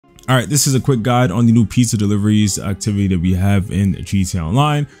All right, this is a quick guide on the new pizza deliveries activity that we have in GTA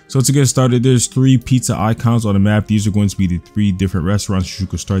Online. So to get started, there's 3 pizza icons on the map. These are going to be the 3 different restaurants you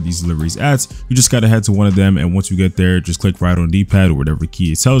could start these deliveries at. You just gotta head to one of them, and once you get there, just click right on the D-pad or whatever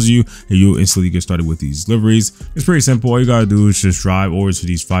key it tells you, and you'll instantly get started with these deliveries. It's pretty simple. All you gotta do is just drive over to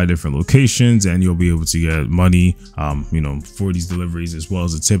these 5 different locations, and you'll be able to get money, for these deliveries, as well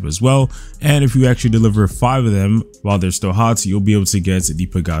as a tip as well. And if you actually deliver 5 of them while they're still hot, you'll be able to get the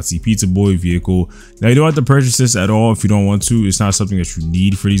Pagazzi Pizza Boy vehicle. Now you don't have to purchase this at all if you don't want to. It's not something that you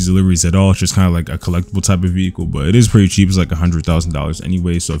need for these deliveries at all. It's just kind of like a collectible type of vehicle, but it is pretty cheap. It's like $100,000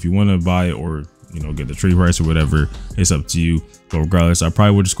 anyway. So if you want to buy it or get the trade price or whatever, it's up to you. But regardless, I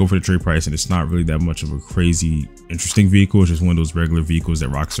probably would just go for the trade price, and it's not really that much of a crazy interesting vehicle. It's just one of those regular vehicles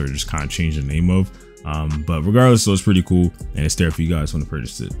that Rockstar just kind of changed the name of. But regardless, so it's pretty cool, and it's there if you guys want to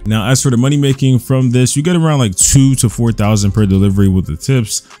purchase it. Now, as for the money making from this, you get around like 2,000 to 4,000 per delivery with the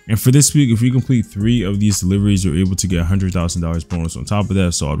tips. And for this week, if you complete 3 of these deliveries, you're able to get $100,000 bonus on top of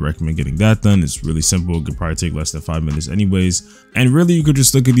that. So I'd recommend getting that done. It's really simple. It could probably take less than 5 minutes anyways. And really, you could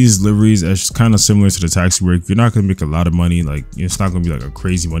just look at these deliveries as kind of similar to the taxi work. You're not going to make a lot of money. Like, it's not going to be like a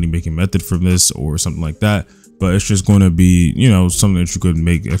crazy money making method from this or something like that. But it's just going to be, something that you could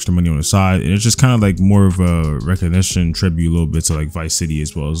make extra money on the side. And it's just kind of like more of a recognition tribute a little bit to like Vice City,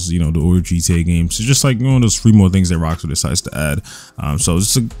 as well as, the older GTA games. So just like one of those free mode things that Rockstar decides to add. So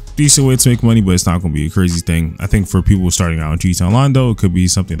it's a decent way to make money, but it's not going to be a crazy thing. I think for people starting out in GTA Online though, it could be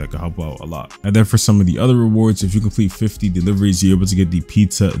something that could help out a lot. And then for some of the other rewards, if you complete 50 deliveries, you're able to get the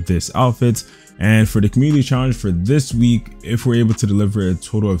Pizza This outfit. And for the community challenge for this week, if we're able to deliver a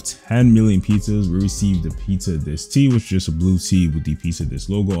total of 10 million pizzas, we receive the Pizza This tee, which is just a blue tee with the Pizza This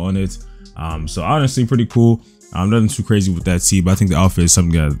logo on it. So honestly, pretty cool. Nothing too crazy with that tee, but I think the outfit is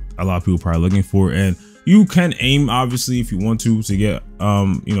something that a lot of people are probably looking for. And you can aim, obviously, if you want to get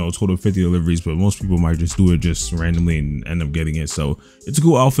a total of 50 deliveries, but most people might just do it just randomly and end up getting it. So it's a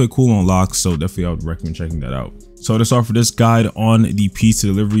cool outfit, cool unlock. So definitely I would recommend checking that out. So that's all for this guide on the pizza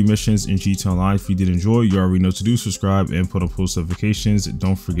delivery missions in GTA Online. If you did enjoy, you already know what to do. Subscribe and put on post notifications.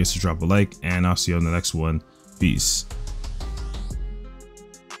 Don't forget to drop a like, and I'll see you on the next one. Peace.